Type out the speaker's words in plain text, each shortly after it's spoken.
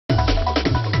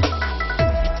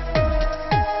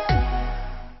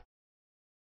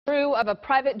of a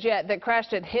private jet that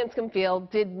crashed at Hanscom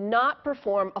Field did not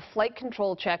perform a flight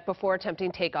control check before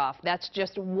attempting takeoff. That's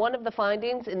just one of the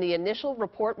findings in the initial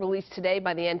report released today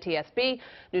by the NTSB.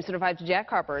 News Center 5's Jack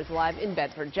Harper is live in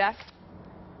Bedford. Jack?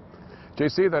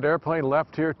 JC, that airplane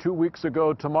left here 2 weeks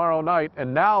ago tomorrow night,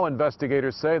 and now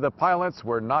investigators say the pilots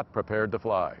were not prepared to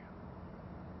fly.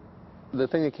 The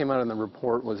thing that came out in the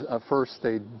report was first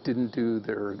they didn't do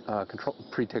their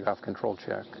pre-takeoff control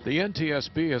check. The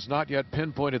NTSB has not yet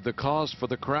pinpointed the cause for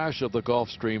the crash of the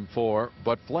Gulfstream 4,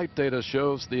 but flight data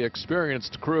shows the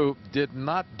experienced crew did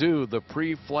not do the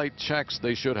pre-flight checks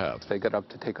they should have. They got up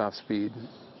to takeoff speed,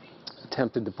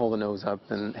 attempted to pull the nose up,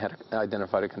 and had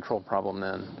identified a control problem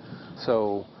then.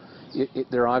 So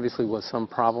there obviously was some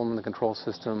problem in the control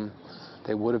system.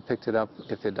 They would have picked it up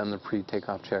if they'd done the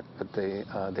pre-takeoff check, but they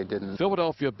didn't.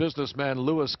 Philadelphia businessman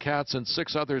Lewis Katz and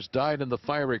 6 others died in the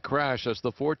fiery crash as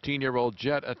the 14-year-old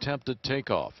jet attempted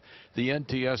takeoff. The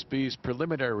NTSB's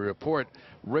preliminary report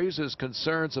raises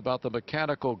concerns about the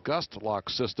mechanical gust lock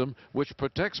system, which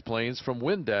protects planes from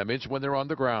wind damage when they're on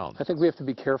the ground. I think we have to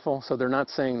be careful. So they're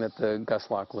not saying that the gust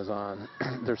lock was on.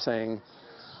 They're saying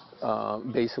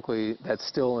basically that's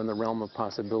still in the realm of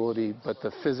possibility, but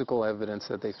the physical evidence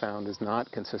that they found is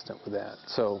not consistent with that.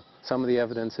 So some of the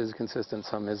evidence is consistent,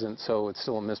 some isn't, so it's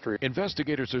still a mystery.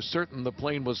 Investigators are certain the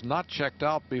plane was not checked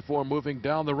out before moving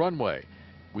down the runway.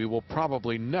 We will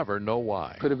probably never know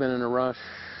why. Could have been in a rush.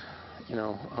 You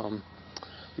know,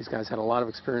 these guys had a lot of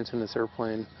experience in this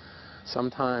airplane.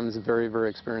 Sometimes very,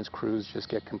 very experienced crews just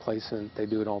get complacent. They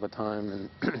do it all the time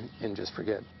and just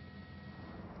forget.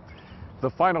 The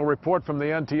final report from the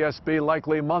NTSB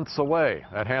likely months away.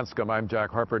 At Hanscom, I'm Jack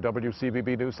Harper,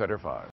 WCVB News Center 5.